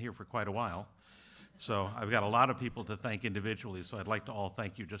I've been here for quite a while, so I've got a lot of people to thank individually, so I'd like to all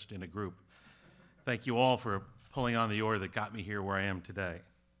thank you just in a group. Thank you all for pulling on the oar that got me here where I am today.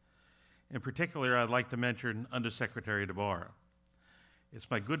 In particular, I'd like to mention Undersecretary DeBarra. It's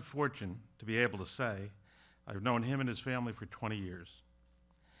my good fortune to be able to say I've known him and his family for 20 years.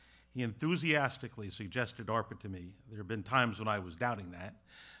 He enthusiastically suggested ARPA to me. There have been times when I was doubting that,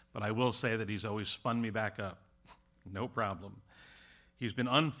 but I will say that he's always spun me back up. No problem. He's been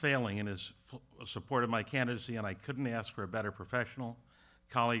unfailing in his support of my candidacy, and I couldn't ask for a better professional,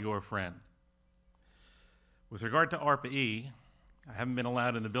 colleague, or friend. With regard to ARPA-E, I haven't been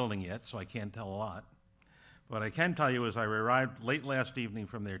allowed in the building yet, so I can't tell a lot. What I can tell you is I arrived late last evening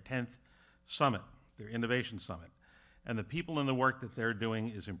from their 10th summit, their innovation summit, and the people and the work that they're doing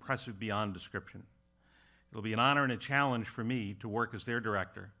is impressive beyond description. It'll be an honor and a challenge for me to work as their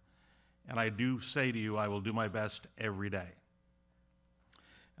director, and I do say to you I will do my best every day.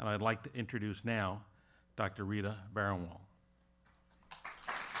 And I'd like to introduce now Dr. Rita Baranwal.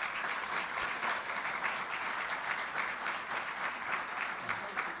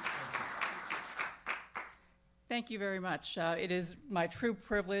 Thank you very much. It is my true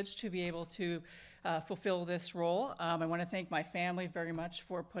privilege to be able to fulfill this role. I want to thank my family very much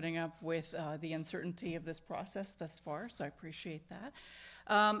for putting up with the uncertainty of this process thus far, so I appreciate that.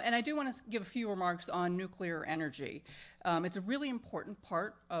 And I do want to give a few remarks on nuclear energy. It's a really important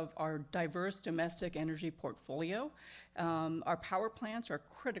part of our diverse domestic energy portfolio. Our power plants are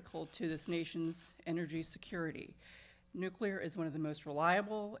critical to this nation's energy security. Nuclear is one of the most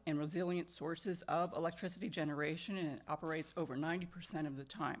reliable and resilient sources of electricity generation, and it operates over 90% of the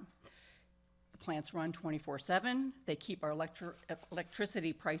time. The plants run 24/7. They keep our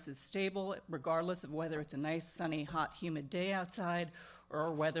electricity prices stable, regardless of whether it's a nice, sunny, hot, humid day outside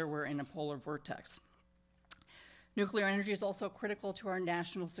or whether we're in a polar vortex. Nuclear energy is also critical to our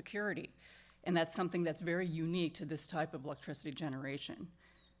national security, and that's something that's very unique to this type of electricity generation.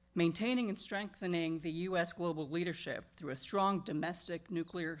 Maintaining and strengthening the U.S. global leadership through a strong domestic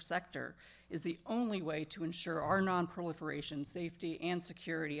nuclear sector is the only way to ensure our non-proliferation, safety, and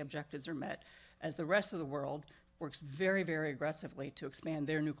security objectives are met, as the rest of the world works very, very aggressively to expand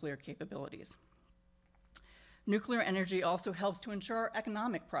their nuclear capabilities. Nuclear energy also helps to ensure our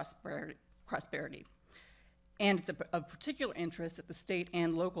economic prosperity, and it's of particular interest at the state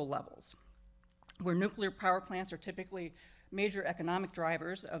and local levels, where nuclear power plants are typically major economic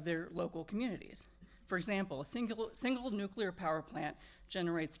drivers of their local communities. For example, a single nuclear power plant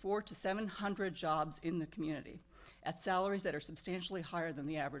generates 400 to 700 jobs in the community at salaries that are substantially higher than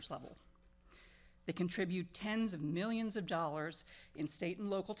the average level. They contribute tens of millions of dollars in state and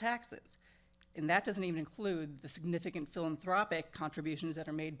local taxes, and that doesn't even include the significant philanthropic contributions that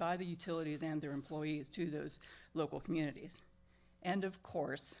are made by the utilities and their employees to those local communities. And of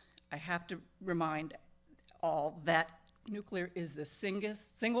course, I have to remind all that nuclear is the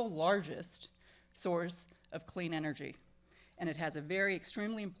single largest source of clean energy, and it has a very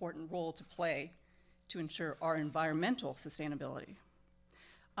extremely important role to play to ensure our environmental sustainability.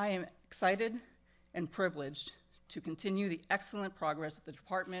 I am excited and privileged to continue the excellent progress that the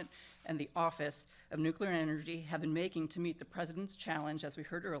Department and the Office of Nuclear Energy have been making to meet the President's challenge, as we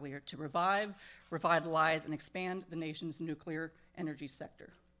heard earlier, to revive, revitalize, and expand the nation's nuclear energy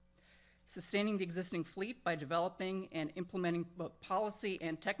sector. Sustaining the existing fleet by developing and implementing both policy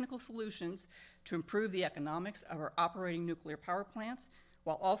and technical solutions to improve the economics of our operating nuclear power plants,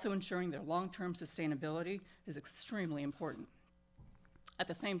 while also ensuring their long-term sustainability, is extremely important. At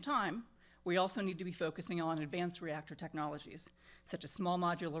the same time, we also need to be focusing on advanced reactor technologies, such as small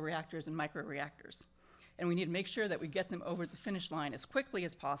modular reactors and microreactors. And we need to make sure that we get them over the finish line as quickly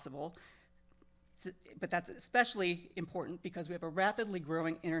as possible, but that's especially important because we have a rapidly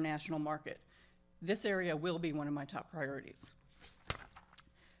growing international market. This area will be one of my top priorities.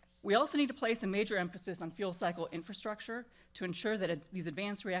 We also need to place a major emphasis on fuel cycle infrastructure to ensure that these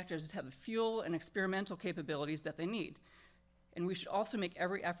advanced reactors have the fuel and experimental capabilities that they need. And we should also make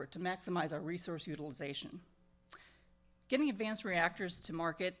every effort to maximize our resource utilization. Getting advanced reactors to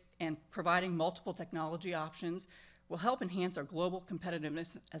market and providing multiple technology options will help enhance our global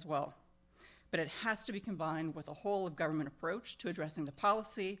competitiveness as well. But it has to be combined with a whole of government approach to addressing the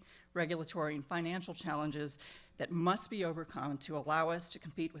policy, regulatory, and financial challenges that must be overcome to allow us to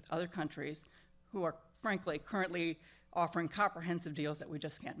compete with other countries who are, frankly, currently offering comprehensive deals that we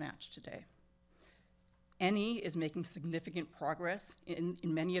just can't match today. NE is making significant progress in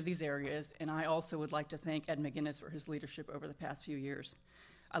many of these areas, and I also would like to thank Ed McGinnis for his leadership over the past few years.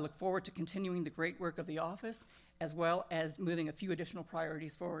 I look forward to continuing the great work of the office, as well as moving a few additional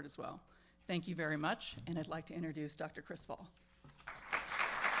priorities forward as well. Thank you very much, and I'd like to introduce Dr. Chris Fall.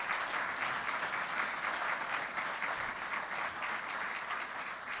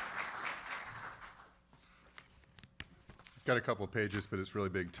 Got a couple of pages, but it's really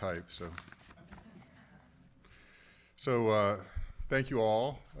big type, so. Thank you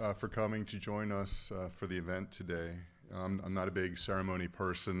all for coming to join us for the event today. I'm not a big ceremony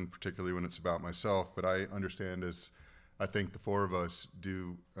person, particularly when it's about myself, but I understand, as I think the four of us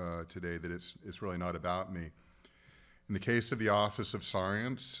do today, that it's really not about me. In the case of the Office of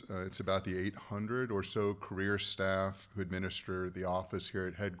Science, it's about the 800 or so career staff who administer the office here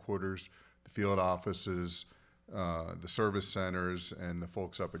at headquarters, the field offices, the service centers, and the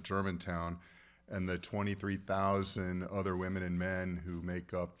folks up at Germantown, and the 23,000 other women and men who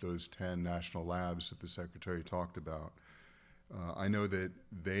make up those 10 national labs that the Secretary talked about. I know that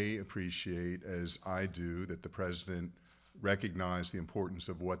they appreciate, as I do, that the President recognized the importance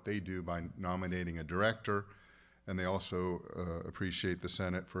of what they do by nominating a director, and they also appreciate the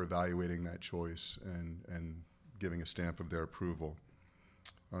Senate for evaluating that choice and giving a stamp of their approval.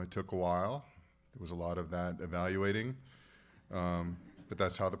 It took a while. There was a lot of that evaluating. But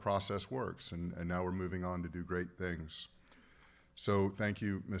that's how the process works, and now we're moving on to do great things. So thank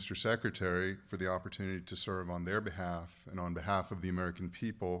you, Mr. Secretary, for the opportunity to serve on their behalf and on behalf of the American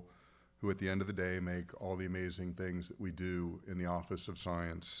people who at the end of the day make all the amazing things that we do in the Office of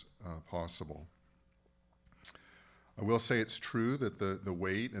Science possible. I will say it's true that the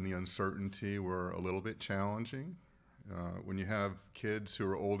wait and the uncertainty were a little bit challenging. When you have kids who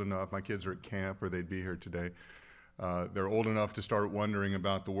are old enough, my kids are at camp or they'd be here today, they're old enough to start wondering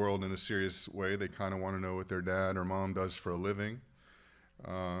about the world in a serious way. They kind of want to know what their dad or mom does for a living.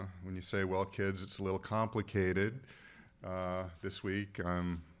 When you say, well, kids, it's a little complicated. This week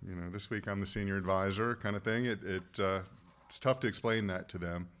I'm the senior advisor kind of thing. It's tough to explain that to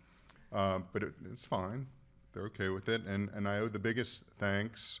them, but it's fine. They're okay with it. And I owe the biggest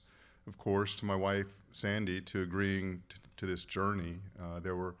thanks, of course, to my wife, Sandy, to agreeing to this journey.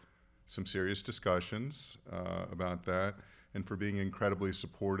 There were some serious discussions about that, and for being incredibly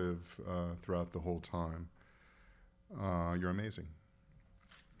supportive throughout the whole time. You're amazing.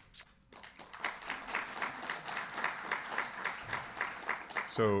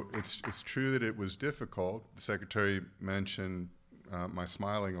 So it's true that it was difficult. The Secretary mentioned my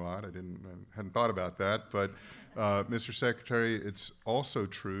smiling a lot. I hadn't thought about that, but Mr. Secretary, it's also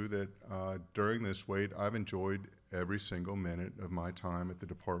true that during this wait, I've enjoyed every single minute of my time at the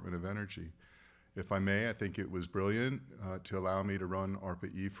Department of Energy. If I may, I think it was brilliant to allow me to run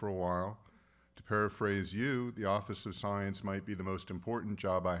ARPA-E for a while. To paraphrase you, the Office of Science might be the most important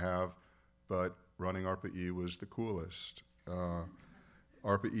job I have, but running ARPA-E was the coolest.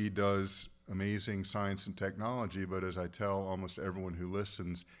 ARPA-E does amazing science and technology, but as I tell almost everyone who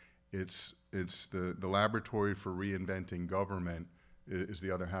listens, it's the laboratory for reinventing government is the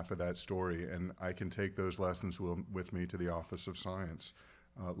other half of that story, and I can take those lessons with me to the Office of Science.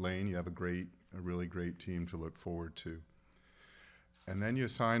 Lane, you have a really great team to look forward to. And then you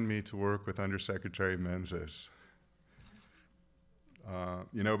assigned me to work with Undersecretary Menzies.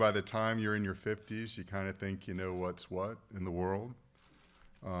 By the time you're in your 50s, you kind of think you know what's what in the world.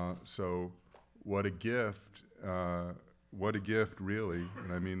 So what a gift really,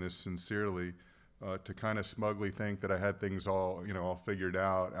 and I mean this sincerely, to kind of smugly think that I had things all figured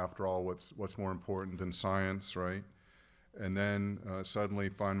out. After all, what's more important than science, right? And then suddenly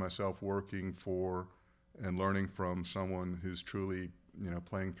find myself working for and learning from someone who's truly,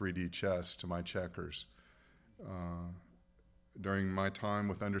 playing 3D chess to my checkers. During my time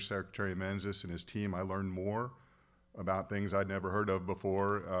with Undersecretary Menzies and his team, I learned more about things I'd never heard of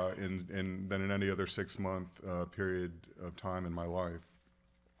before than in any other 6-month period of time in my life.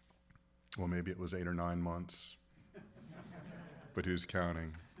 Well, maybe it was 8 or 9 months, but who's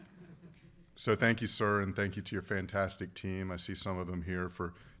counting? So thank you, sir, and thank you to your fantastic team. I see some of them here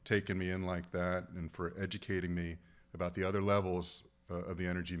for taking me in like that and for educating me about the other levels of the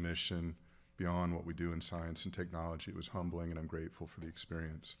energy mission beyond what we do in science and technology. It was humbling, and I'm grateful for the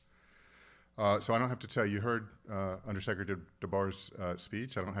experience. So I don't have to tell you, you heard Undersecretary DeBar's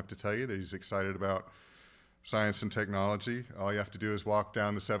speech. I don't have to tell you that he's excited about science and technology. All you have to do is walk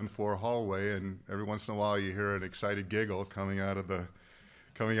down the 7th floor hallway, and every once in a while you hear an excited giggle coming out of the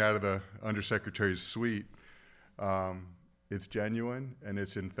Undersecretary's suite. It's genuine and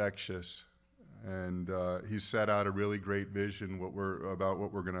it's infectious, and he's set out a really great vision about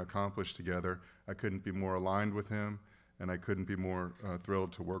what we're going to accomplish together. I couldn't be more aligned with him, and I couldn't be more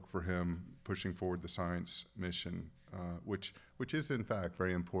thrilled to work for him pushing forward the science mission, which is in fact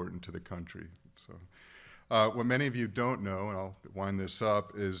very important to the country. So. What many of you don't know, and I'll wind this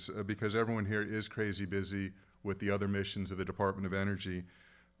up, is because everyone here is crazy busy with the other missions of the Department of Energy.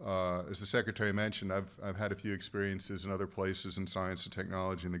 As the Secretary mentioned, I've had a few experiences in other places in science and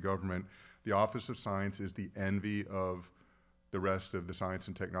technology in the government. The Office of Science is the envy of the rest of the science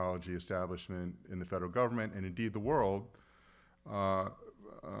and technology establishment in the federal government, and indeed the world,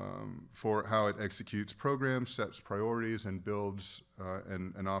 for how it executes programs, sets priorities, and builds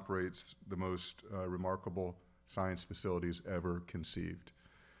and operates the most remarkable science facilities ever conceived.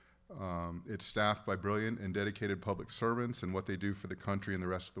 It's staffed by brilliant and dedicated public servants, and what they do for the country and the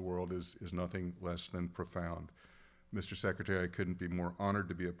rest of the world is nothing less than profound. Mr. Secretary, I couldn't be more honored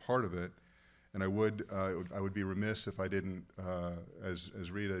to be a part of it, and I would be remiss if I didn't,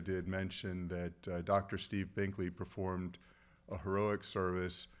 as Rita did, mention that Dr. Steve Binkley performed a heroic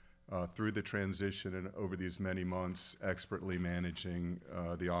service through the transition and over these many months, expertly managing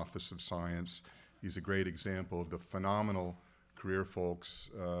the Office of Science. He's a great example of the phenomenal career folks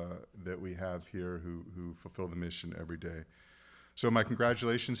that we have here who fulfill the mission every day. So my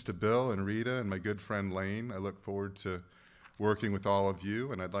congratulations to Bill and Rita and my good friend Lane. I look forward to working with all of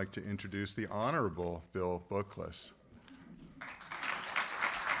you, and I'd like to introduce the Honorable Bill Bookless.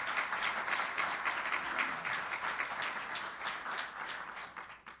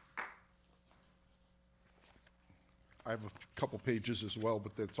 have a couple pages as well,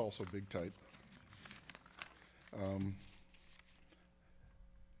 but that's also big type.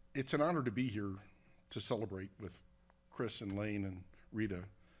 It's an honor to be here to celebrate with Chris and Lane and Rita.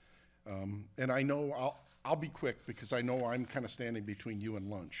 And I know I'll be quick because I know I'm kind of standing between you and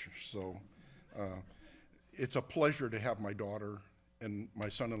lunch. So it's a pleasure to have my daughter and my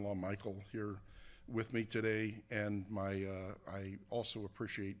son-in-law Michael here with me today, and I also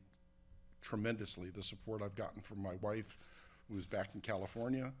appreciate tremendously the support I've gotten from my wife, who is back in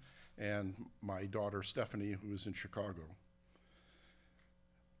California, and my daughter Stephanie, who is in Chicago.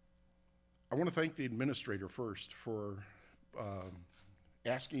 I want to thank the administrator first for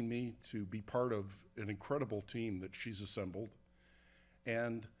asking me to be part of an incredible team that she's assembled,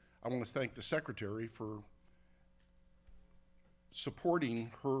 and I want to thank the secretary for supporting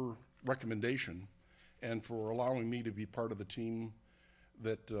her recommendation and for allowing me to be part of the team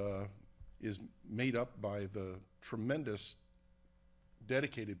that is made up by the tremendous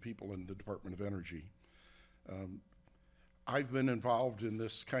dedicated people in the Department of Energy. I've been involved in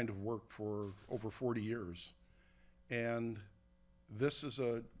this kind of work for over 40 years, and this is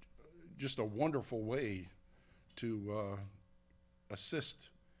just a wonderful way to assist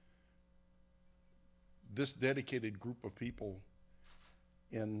this dedicated group of people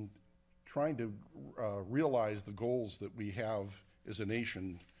in trying to realize the goals that we have as a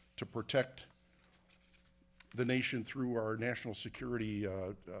nation to protect the nation through our national security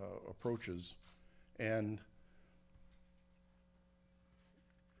approaches. And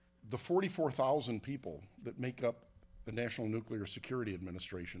the 44,000 people that make up the National Nuclear Security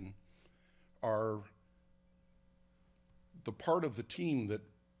Administration are the part of the team that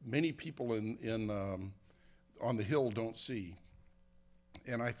many people on the Hill don't see.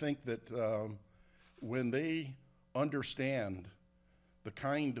 And I think that when they understand the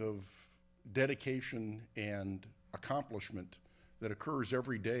kind of dedication and accomplishment that occurs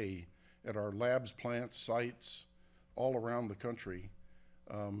every day at our labs, plants, sites, all around the country,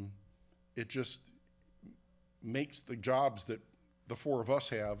 it just makes the jobs that the four of us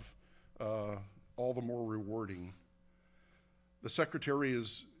have all the more rewarding. The secretary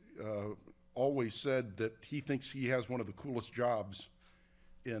has always said that he thinks he has one of the coolest jobs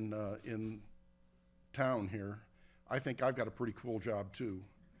in town here. I think I've got a pretty cool job too.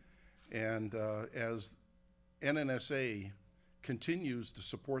 And as NNSA continues to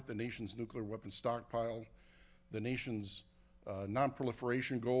support the nation's nuclear weapons stockpile, the nation's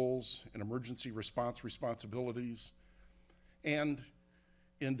non-proliferation goals and emergency response responsibilities, and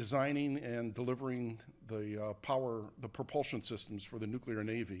in designing and delivering the propulsion systems for the nuclear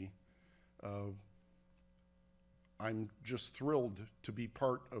navy, I'm just thrilled to be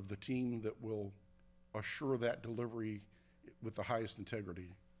part of the team that will assure that delivery with the highest integrity.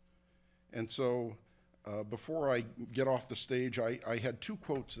 And so before I get off the stage, I had two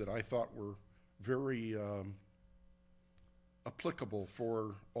quotes that I thought were very applicable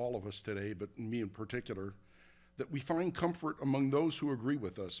for all of us today, but me in particular, that we find comfort among those who agree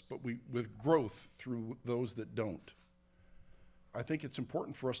with us, but with growth through those that don't. I think it's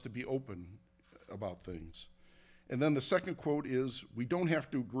important for us to be open about things. And then the second quote is, we don't have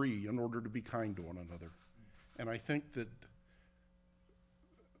to agree in order to be kind to one another. And I think that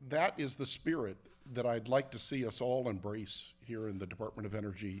that is the spirit that I'd like to see us all embrace here in the Department of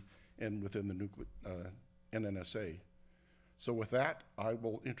Energy and within the NNSA. So with that, I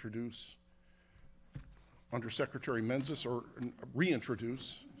will introduce Undersecretary Menzies, or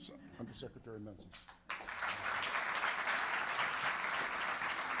reintroduce Undersecretary Menzies.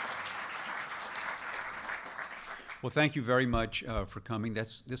 Well, thank you very much for coming.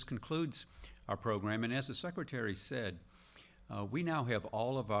 This concludes our program. And as the Secretary said, we now have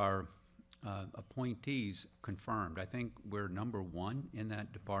all of our appointees confirmed. I think we're number one in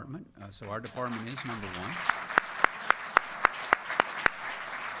that department. So our department is number one.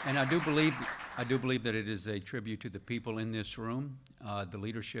 And I do believe that it is a tribute to the people in this room, the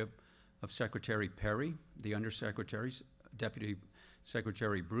leadership of Secretary Perry, the undersecretaries, Deputy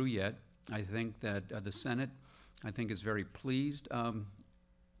Secretary Bruyette. I think that the Senate, I think, is very pleased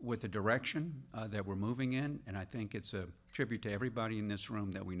with the direction that we're moving in, and I think it's a tribute to everybody in this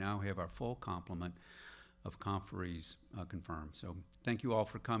room that we now have our full complement of conferees confirmed. So thank you all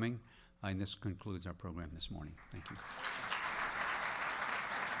for coming, and this concludes our program this morning. Thank you.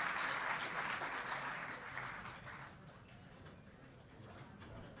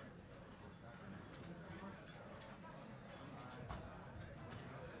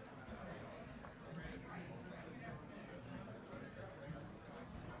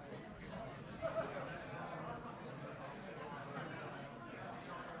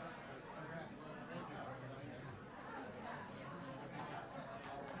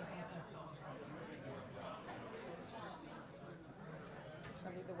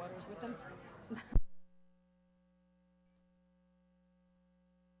 sweaters with them.